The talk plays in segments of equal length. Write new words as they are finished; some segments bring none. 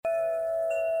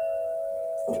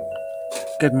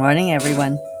Good morning,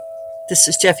 everyone. This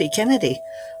is Jeffe Kennedy,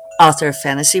 author of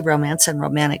fantasy, romance, and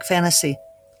romantic fantasy.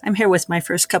 I'm here with my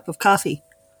first cup of coffee.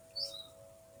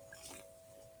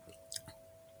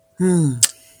 Do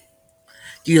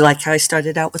you like how I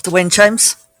started out with the wind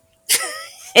chimes?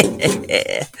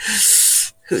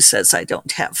 Who says I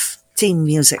don't have theme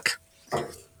music?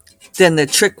 Then the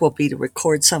trick will be to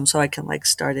record some so I can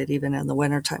start it even in the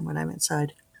wintertime when I'm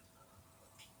inside.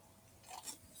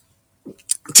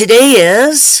 Today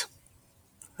is,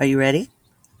 are you ready?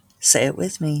 Say it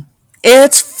with me.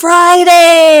 It's Friday!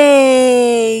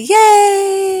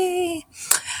 Yay!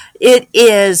 It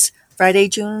is Friday,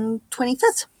 June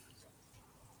 25th.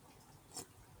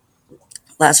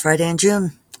 Last Friday in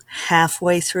June.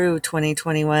 Halfway through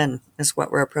 2021 is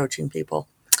what we're approaching, people.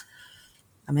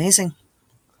 Amazing.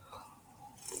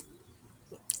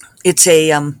 It's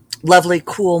a lovely,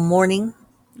 cool morning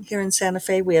here in Santa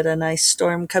Fe. We had a nice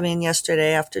storm come in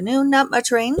yesterday afternoon. Not much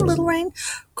rain, a little rain.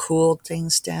 Cooled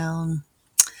things down.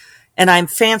 And I'm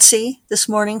fancy this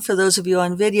morning. For those of you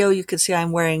on video, you can see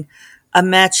I'm wearing a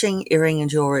matching earring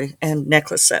and jewelry and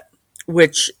necklace set,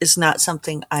 which is not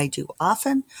something I do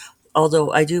often,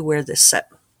 although I do wear this set.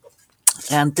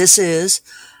 And this is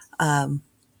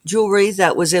jewelry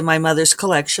that was in my mother's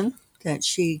collection that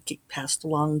she passed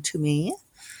along to me.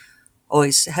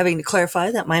 Always having to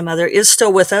clarify that my mother is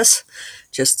still with us,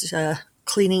 just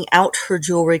cleaning out her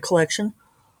jewelry collection.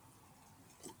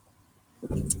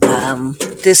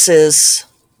 This is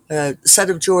a set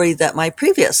of jewelry that my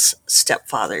previous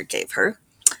stepfather gave her.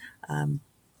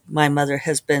 My mother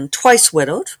has been twice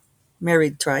widowed,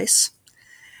 married thrice,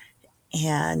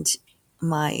 and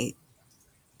my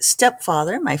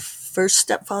stepfather, my first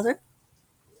stepfather,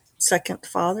 second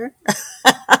father,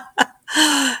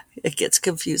 it gets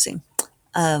confusing.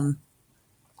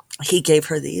 He gave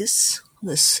her this,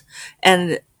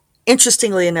 and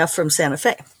interestingly enough, from Santa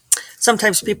Fe.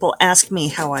 Sometimes people ask me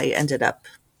how I ended up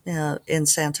in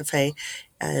Santa Fe,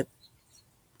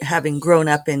 having grown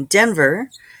up in Denver,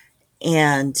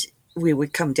 and we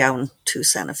would come down to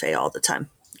Santa Fe all the time.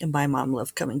 And my mom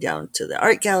loved coming down to the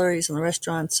art galleries and the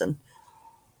restaurants, and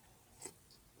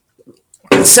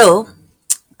so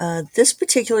this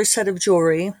particular set of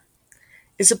jewelry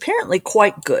is apparently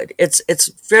quite good. It's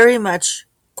very much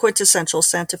quintessential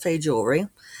Santa Fe jewelry.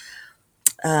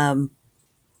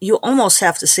 You almost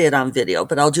have to see it on video,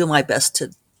 but I'll do my best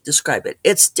to describe it.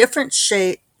 It's different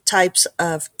types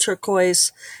of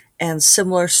turquoise and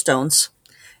similar stones.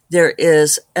 There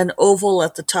is an oval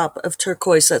at the top of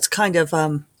turquoise that's kind of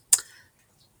like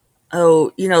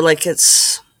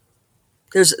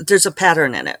there's a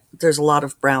pattern in it. There's a lot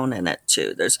of brown in it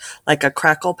too. There's like a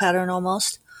crackle pattern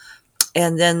almost.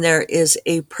 And then there is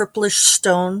a purplish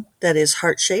stone that is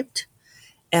heart-shaped.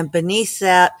 And beneath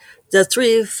that, the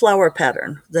three flower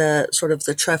pattern, the sort of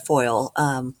the trefoil,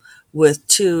 with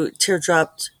two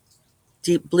teardropped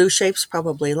deep blue shapes,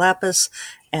 probably lapis,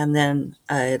 and then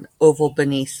an oval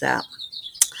beneath that.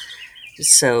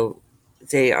 So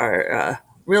they are a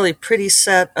really pretty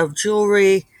set of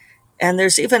jewelry. And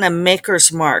there's even a maker's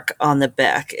mark on the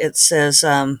back. It says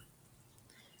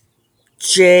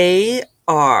J.R.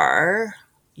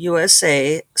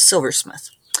 USA Silversmith.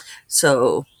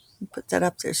 So put that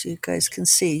up there so you guys can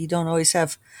see. You don't always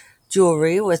have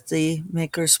jewelry with the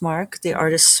maker's mark, the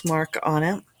artist's mark on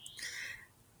it.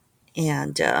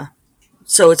 And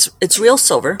so it's real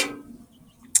silver.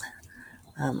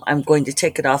 I'm going to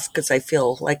take it off because I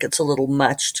feel like it's a little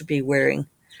much to be wearing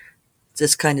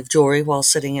this kind of jewelry while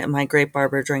sitting at my great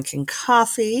barber drinking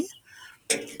coffee.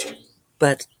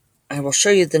 But I will show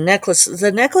you the necklace.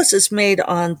 The necklace is made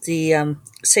on the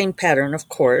same pattern, of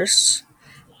course,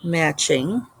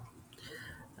 matching.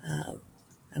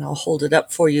 And I'll hold it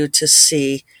up for you to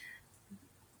see.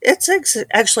 It's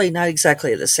actually not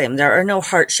exactly the same. There are no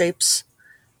heart shapes,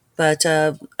 but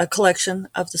a collection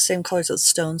of the same colors of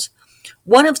stones.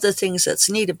 One of the things that's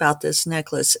neat about this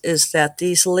necklace is that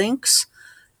these links,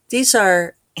 these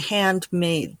are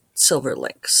handmade silver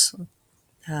links.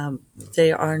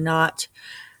 They are not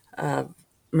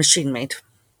machine made.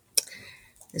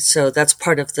 So that's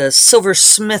part of the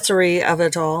silversmithery of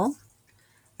it all.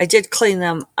 I did clean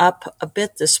them up a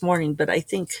bit this morning, but I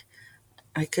think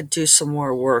I could do some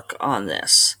more work on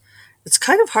this. It's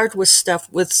kind of hard with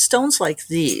stones like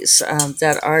these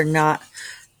that are not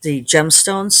the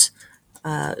gemstones.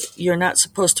 You're not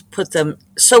supposed to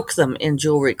soak them in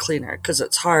jewelry cleaner because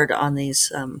it's hard on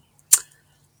these.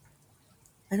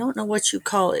 I don't know what you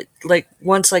call it. Like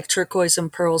ones like turquoise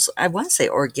and pearls. I want to say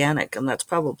organic, and that's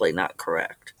probably not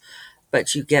correct,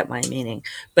 but you get my meaning.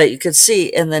 But you could see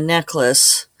in the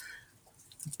necklace,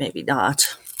 maybe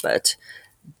not, but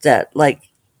that like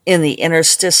in the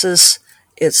interstices,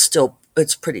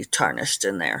 it's pretty tarnished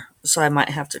in there. So I might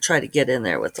have to try to get in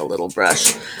there with a little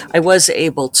brush. I was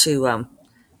able to,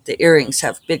 the earrings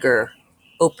have bigger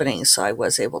openings, so I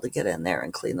was able to get in there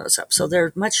and clean those up. So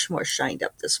they're much more shined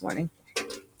up this morning.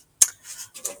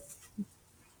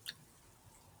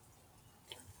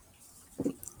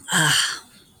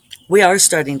 We are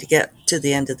starting to get to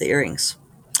the end of the earrings.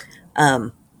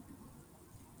 Um,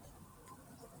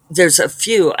 there's a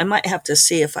few. I might have to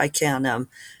see if I can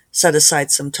set aside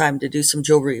some time to do some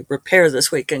jewelry repair this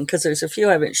weekend, because there's a few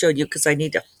I haven't showed you because I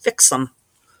need to fix them.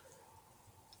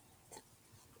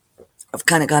 I've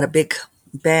kind of got a big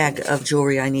bag of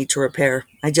jewelry I need to repair.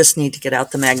 I just need to get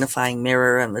out the magnifying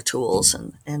mirror and the tools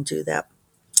and do that.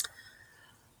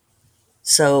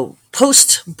 So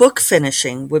post book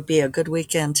finishing would be a good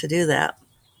weekend to do that.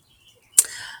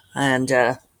 And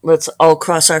let's all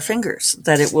cross our fingers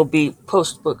that it will be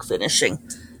post book finishing.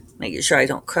 Making sure I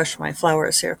don't crush my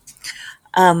flowers here.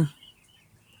 Um,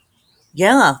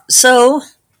 yeah, so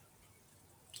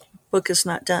book is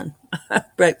not done.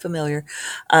 Right, familiar.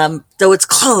 Though it's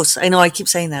close. I know I keep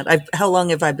saying that. How long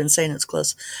have I been saying it's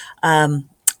close? Um,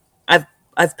 I've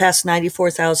I've passed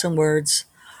 94,000 words.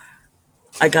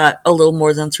 I got a little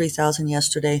more than 3,000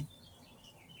 yesterday.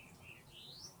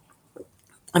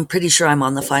 I'm pretty sure I'm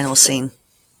on the final scene.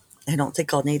 I don't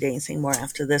think I'll need anything more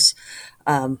after this.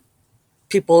 Um,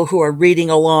 People who are reading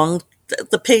along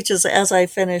the pages as I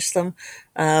finish them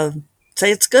say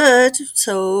it's good.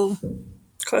 So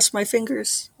cross my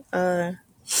fingers. I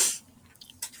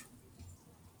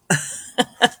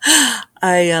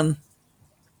I'm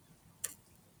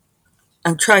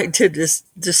trying to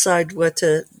decide what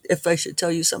to if I should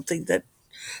tell you something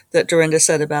that Dorinda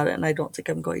said about it, and I don't think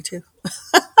I'm going to.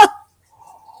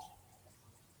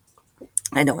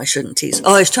 I know I shouldn't tease.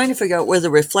 Oh, I was trying to figure out where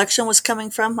the reflection was coming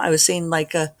from. I was seeing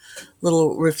like a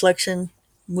little reflection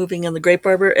moving in the grape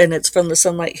arbor, and it's from the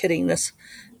sunlight hitting this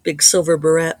big silver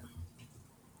barrette.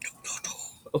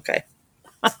 Okay.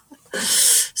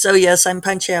 So, yes, I'm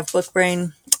punchy. I have book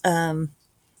brain. Actually,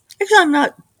 I'm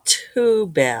not too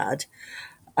bad.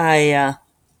 I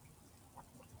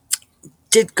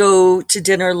did go to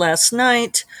dinner last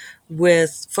night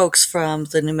with folks from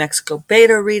the New Mexico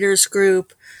Beta Readers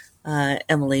Group,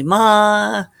 Emily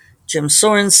Ma, Jim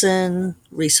Sorensen,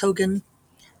 Reese Hogan,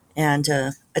 and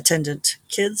attendant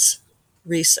kids.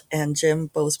 Reese and Jim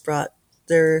both brought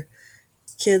their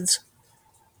kids,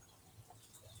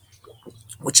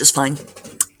 which is fine.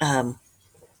 Um,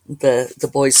 the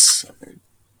boys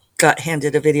got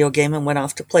handed a video game and went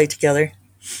off to play together.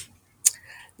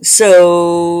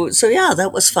 So yeah,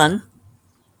 that was fun,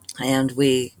 and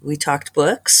we talked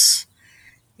books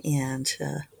and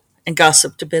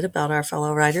gossiped a bit about our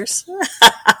fellow writers,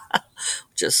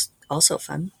 which is also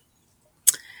fun.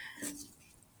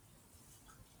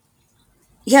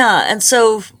 Yeah, and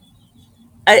so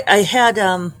I had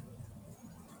trying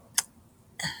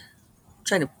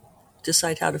to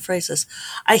decide how to phrase this.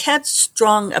 I had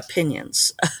strong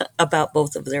opinions about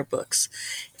both of their books,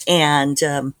 and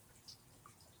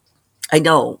I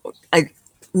know I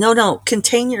no,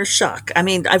 contain your shock. I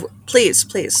mean,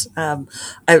 please.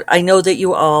 I know that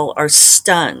you all are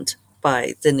stunned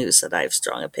by the news that I have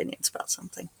strong opinions about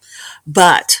something,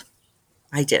 but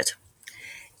I did,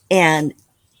 and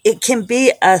it can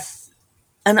be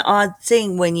an odd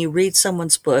thing when you read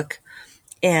someone's book.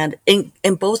 And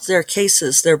in both their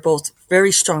cases, they're both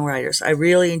very strong writers. I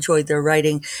really enjoyed their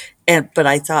writing, but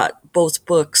I thought both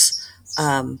books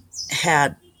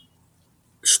had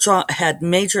had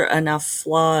major enough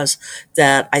flaws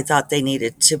that I thought they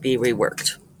needed to be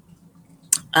reworked.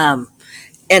 Um,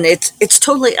 and it's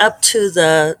totally up to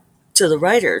the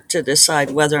writer to decide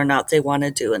whether or not they want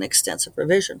to do an extensive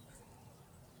revision.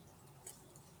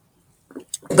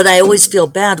 But I always feel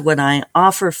bad when I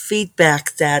offer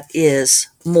feedback that is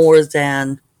more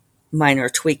than minor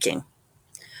tweaking,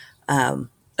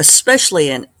 especially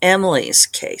in Emily's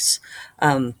case.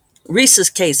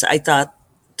 Reese's case, I thought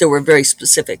there were very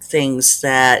specific things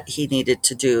that he needed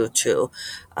to do to,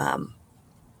 I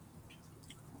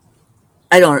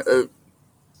don't,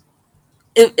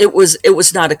 it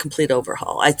was not a complete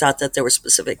overhaul. I thought that there were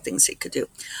specific things he could do.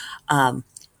 Um,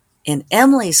 in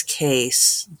Emily's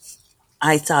case,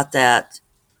 I thought that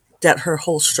her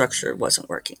whole structure wasn't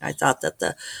working. I thought that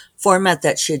the format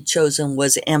that she had chosen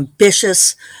was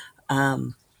ambitious,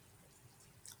 um,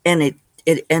 and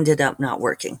it ended up not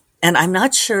working. And I'm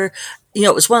not sure,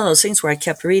 it was one of those things where I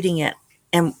kept reading it,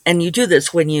 and you do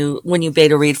this when you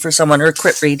beta read for someone or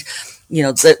crit read.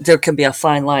 There can be a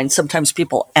fine line. Sometimes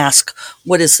people ask,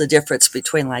 what is the difference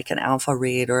between like an alpha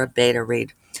read or a beta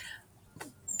read?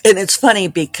 And it's funny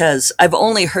because I've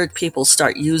only heard people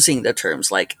start using the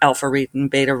terms like alpha read and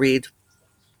beta read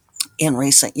in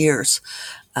recent years.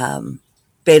 Um,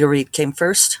 Beta read came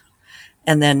first.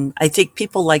 And then I think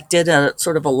people like did a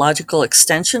sort of a logical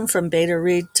extension from beta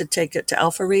read to take it to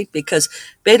alpha read, because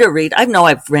beta read, I know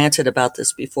I've ranted about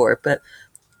this before, but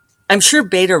I'm sure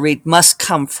beta read must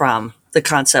come from the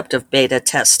concept of beta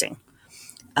testing.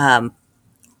 Um,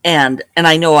 and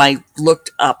I know I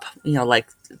looked up, like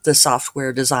the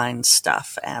software design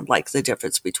stuff and like the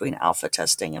difference between alpha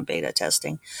testing and beta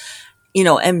testing.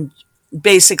 And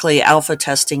basically alpha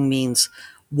testing means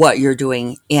what you're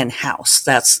doing in house.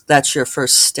 That's your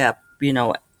first step,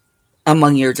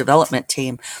 among your development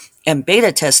team. And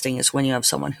beta testing is when you have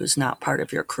someone who's not part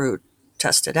of your crew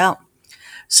test it out.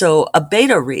 So a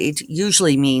beta read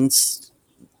usually means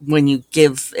when you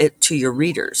give it to your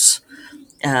readers.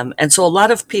 And so a lot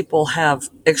of people have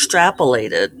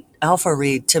extrapolated alpha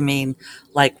read to mean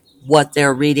like what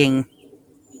they're reading,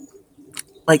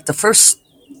 like the first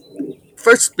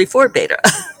before beta.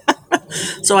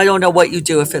 So I don't know what you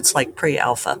do if it's like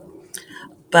pre-alpha.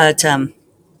 But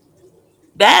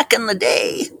back in the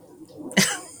day,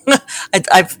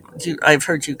 I've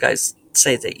heard you guys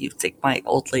say that you think my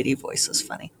old lady voice is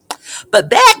funny. But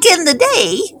back in the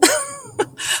day,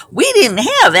 we didn't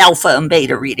have alpha and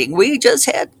beta reading. We just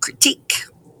had critique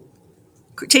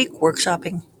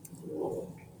workshopping.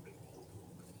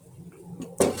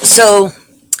 So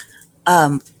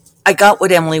I got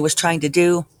what Emily was trying to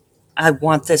do. I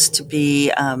want this to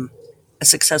be a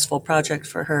successful project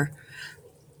for her.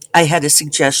 I had a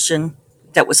suggestion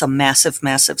that was a massive,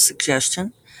 massive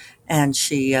suggestion, and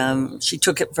she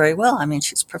took it very well. I mean,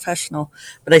 she's professional,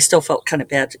 but I still felt kind of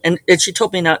bad. And she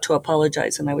told me not to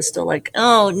apologize, and I was still like,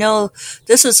 oh no,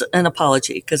 this is an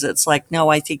apology, because it's like, no,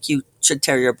 I think you should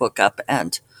tear your book up.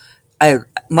 And I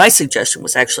my suggestion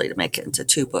was actually to make it into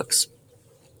two books.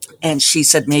 And she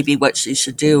said maybe what she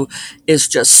should do is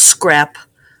just scrap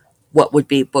what would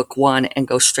be book one and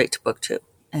go straight to book two.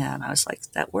 And I was like,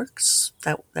 that works.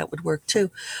 That would work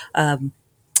too. Um,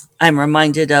 I'm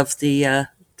reminded of the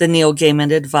Neil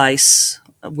Gaiman advice,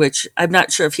 which I'm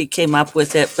not sure if he came up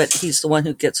with it, but he's the one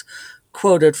who gets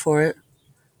quoted for it.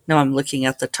 Now I'm looking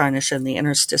at the tarnish and the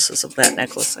interstices of that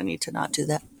necklace. I need to not do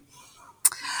that.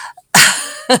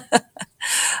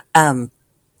 Um,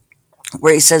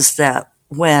 where he says that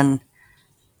when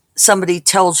somebody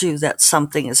tells you that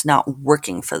something is not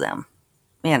working for them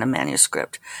in a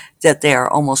manuscript, that they are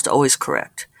almost always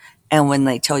correct. And when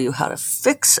they tell you how to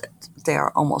fix it, they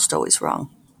are almost always wrong.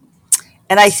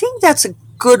 And I think that's a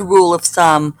good rule of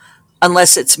thumb,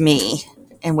 unless it's me,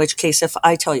 in which case, if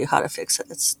I tell you how to fix it,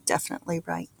 it's definitely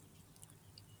right.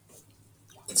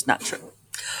 It's not true.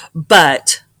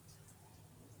 But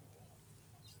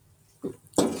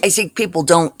I think people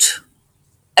don't.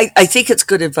 I think it's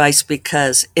good advice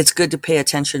because it's good to pay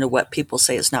attention to what people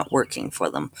say is not working for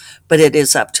them, but it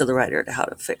is up to the writer to how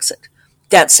to fix it.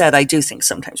 That said, I do think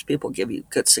sometimes people give you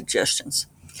good suggestions.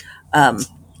 Um,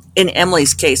 in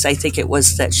Emily's case, I think it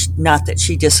was that not that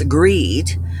she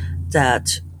disagreed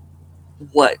that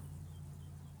what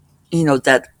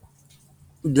that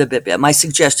my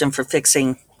suggestion for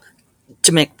fixing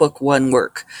to make book one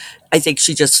work. I think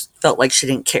she just felt like she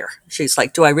didn't care. She's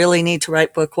like, do I really need to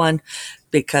write book one?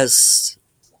 Because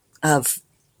of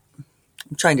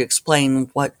I'm trying to explain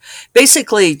what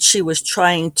basically she was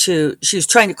trying to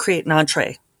create an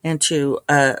entree into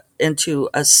an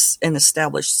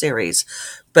established series,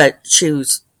 but she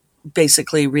was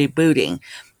basically rebooting.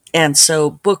 And so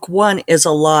book one is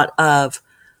a lot of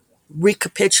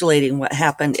recapitulating what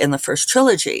happened in the first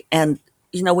trilogy. And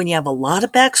when you have a lot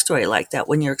of backstory like that,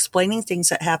 when you're explaining things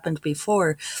that happened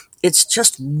before, it's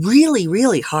just really,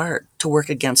 really hard to work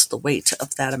against the weight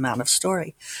of that amount of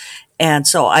story. And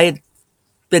so I had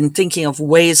been thinking of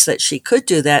ways that she could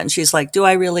do that. And she's like, do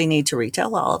I really need to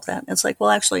retell all of that? And it's like,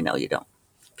 well, actually, no, you don't.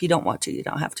 If you don't want to, you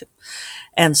don't have to.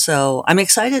 And so I'm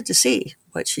excited to see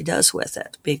what she does with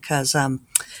it, because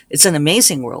it's an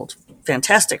amazing world,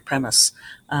 fantastic premise,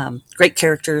 great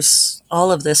characters,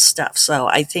 all of this stuff. So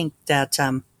I think that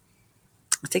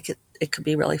it could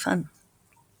be really fun.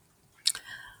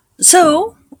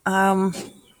 So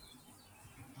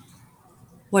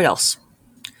what else?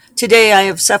 Today I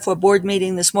have Sephora board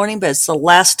meeting this morning, but it's the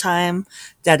last time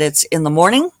that it's in the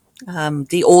morning.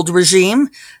 The old regime,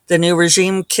 the new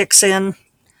regime kicks in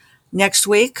next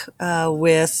week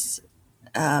with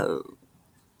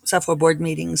Sephora board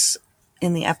meetings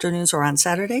in the afternoons or on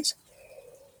Saturdays.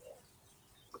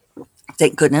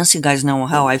 Thank goodness. You guys know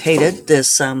how I've hated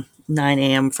this 9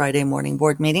 a.m. Friday morning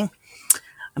board meeting.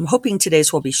 I'm hoping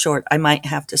today's will be short. I might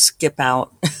have to skip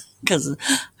out because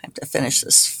I have to finish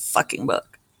this fucking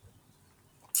book.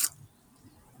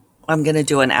 I'm going to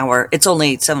do an hour. It's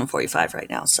only 7:45 right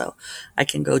now, so I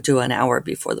can go do an hour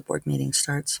before the board meeting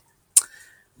starts.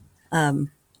 And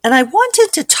I wanted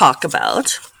to talk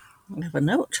about, I have a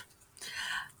note.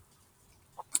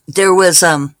 There was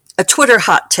a Twitter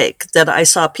hot take that I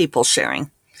saw people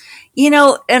sharing.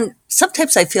 And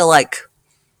sometimes I feel like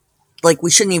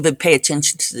we shouldn't even pay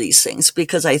attention to these things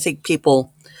because I think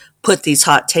people put these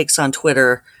hot takes on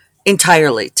Twitter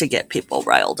entirely to get people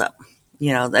riled up.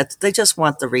 That they just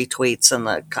want the retweets and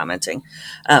the commenting.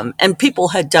 And people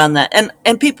had done that.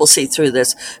 And people see through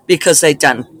this because they'd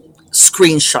done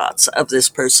screenshots of this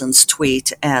person's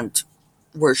tweet and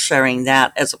were sharing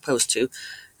that as opposed to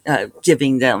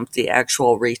giving them the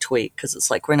actual retweet because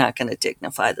it's like, we're not going to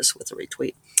dignify this with a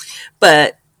retweet.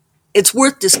 But it's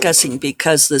worth discussing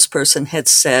because this person had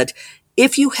said,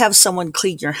 if you have someone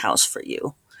clean your house for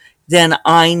you, then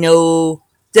I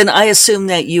assume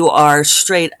that you are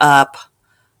straight up.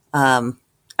 I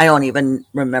don't even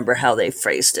remember how they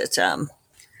phrased it.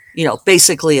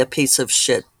 Basically a piece of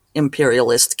shit,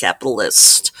 imperialist,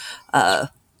 capitalist,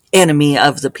 enemy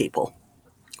of the people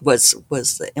was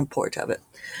the import of it.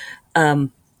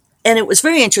 And it was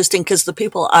very interesting because the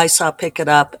people I saw pick it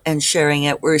up and sharing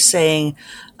it were saying,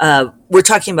 we're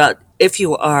talking about if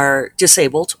you are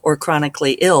disabled or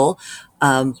chronically ill,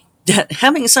 that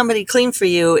having somebody clean for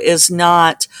you is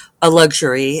not a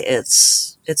luxury.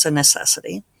 It's a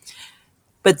necessity.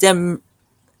 But then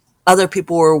other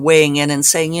people were weighing in and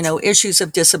saying, issues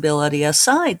of disability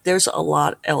aside, there's a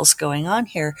lot else going on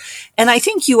here. And I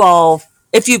think you all,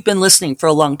 if you've been listening for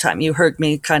a long time, you heard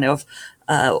me kind of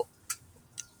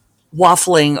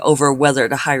waffling over whether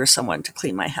to hire someone to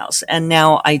clean my house. And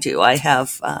now I do. I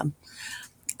have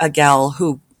a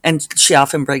gal and she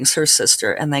often brings her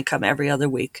sister, and they come every other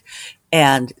week.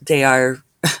 And they are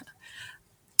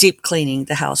deep cleaning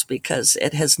the house because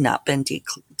it has not been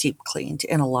deep cleaned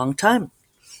in a long time.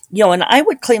 And I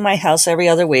would clean my house every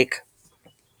other week,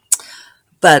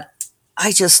 but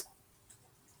I just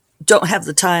don't have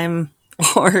the time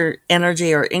or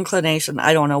energy or inclination,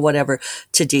 I don't know, whatever,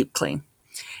 to deep clean.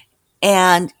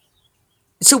 And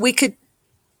so we could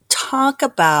talk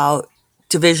about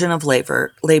division of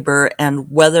labor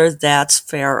and whether that's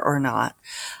fair or not.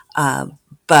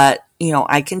 But,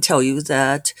 I can tell you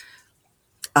that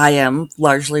I am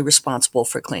largely responsible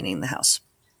for cleaning the house,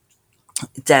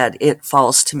 that it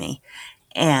falls to me.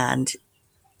 And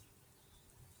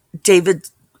David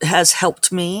has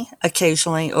helped me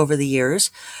occasionally over the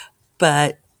years,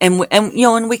 but and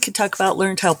we could talk about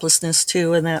learned helplessness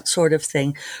too and that sort of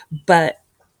thing, but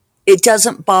it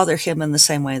doesn't bother him in the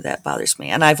same way that bothers me.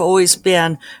 And I've always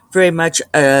been very much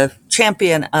a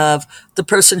champion of the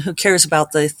person who cares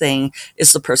about the thing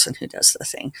is the person who does the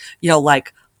thing.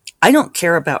 Like I don't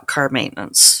care about car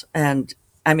maintenance, and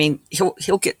I mean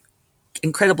he'll get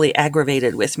incredibly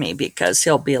aggravated with me because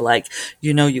he'll be like,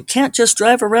 you can't just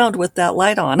drive around with that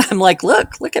light on. I'm like,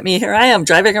 look at me. Here I am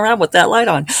driving around with that light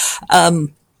on.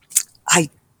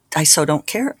 I so don't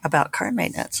care about car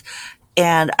maintenance.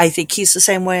 And I think he's the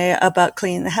same way about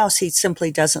cleaning the house. He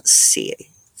simply doesn't see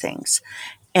things.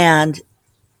 And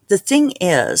the thing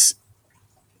is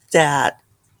that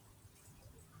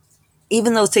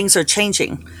even though things are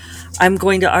changing, I'm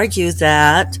going to argue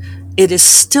that it is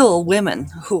still women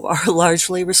who are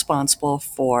largely responsible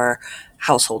for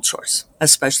household chores,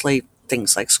 especially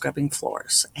things like scrubbing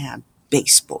floors and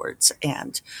baseboards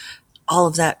and all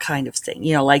of that kind of thing.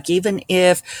 Like even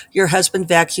if your husband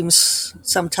vacuums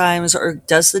sometimes or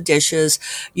does the dishes,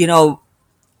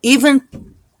 even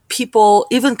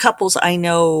couples I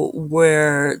know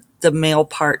where the male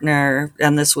partner,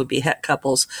 and this would be het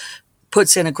couples,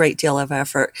 puts in a great deal of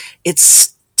effort, it's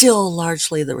still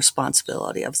largely the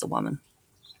responsibility of the woman.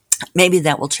 Maybe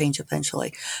that will change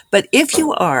eventually. But if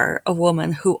you are a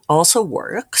woman who also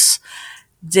works,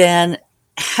 then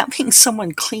having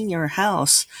someone clean your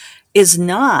house is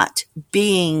not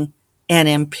being an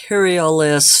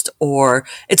imperialist, or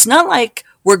it's not like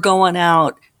we're going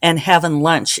out and having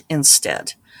lunch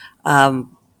instead.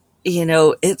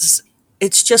 It's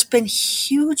just been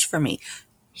huge for me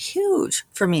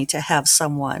to have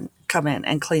someone come in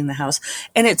and clean the house.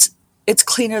 And it's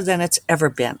cleaner than it's ever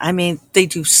been. I mean, they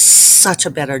do such a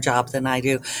better job than I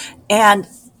do. And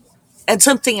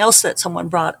something else that someone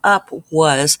brought up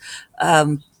was,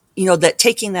 that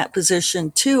taking that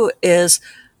position too is,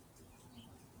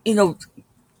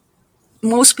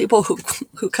 most people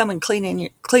who come and clean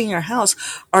your house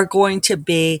are going to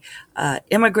be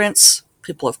immigrants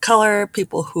people of color,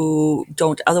 people who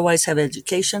don't otherwise have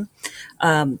education.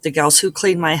 The gals who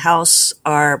clean my house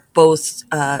are both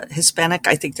Hispanic.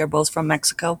 I think they're both from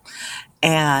Mexico.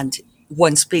 And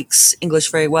one speaks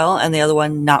English very well, and the other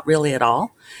one not really at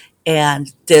all.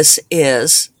 And this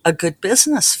is a good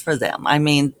business for them. I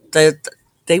mean,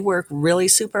 they work really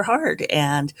super hard,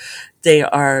 and they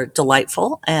are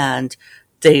delightful, and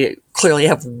they clearly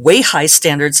have way high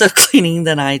standards of cleaning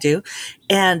than I do.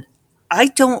 And I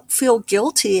don't feel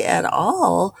guilty at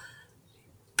all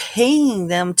paying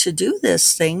them to do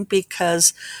this thing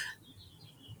because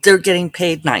they're getting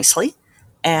paid nicely,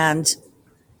 and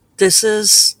this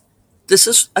is this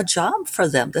is a job for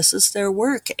them. This is their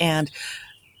work. And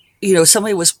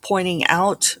somebody was pointing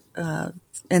out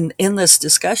in this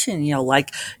discussion, like,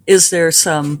 is there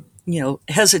some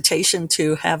hesitation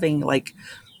to having like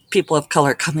people of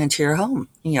color come into your home?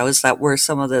 Is that where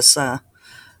some of this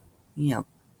you know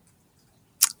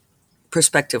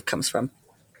perspective comes from?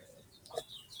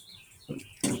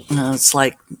 It's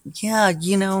like, yeah,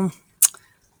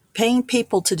 paying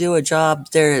people to do a job,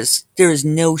 there is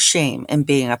no shame in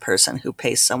being a person who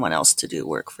pays someone else to do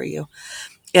work for you.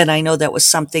 And I know that was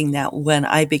something that when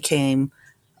I became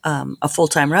a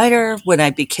full-time writer, when I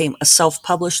became a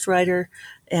self-published writer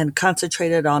and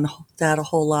concentrated on that a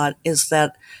whole lot, is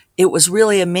that it was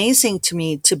really amazing to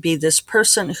me to be this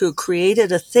person who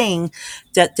created a thing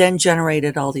that then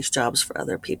generated all these jobs for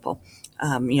other people.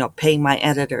 Paying my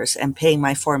editors and paying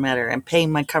my formatter and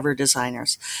paying my cover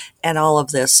designers and all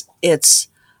of this.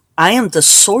 I am the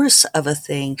source of a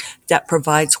thing that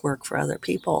provides work for other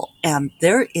people. And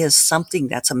there is something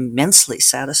that's immensely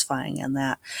satisfying in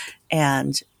that.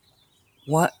 And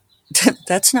what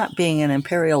that's not being an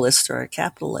imperialist or a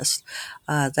capitalist.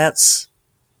 That's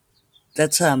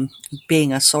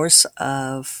being a source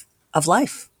of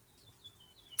life.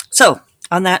 So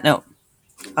on that note,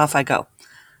 off I go.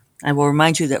 I will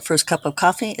remind you that First Cup of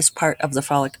Coffee is part of the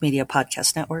Frolic Media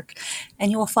Podcast Network, and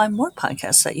you will find more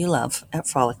podcasts that you love at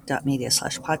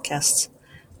frolic.media/podcasts.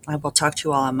 I will talk to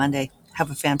you all on Monday. Have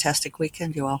a fantastic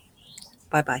weekend, you all.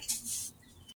 Bye bye.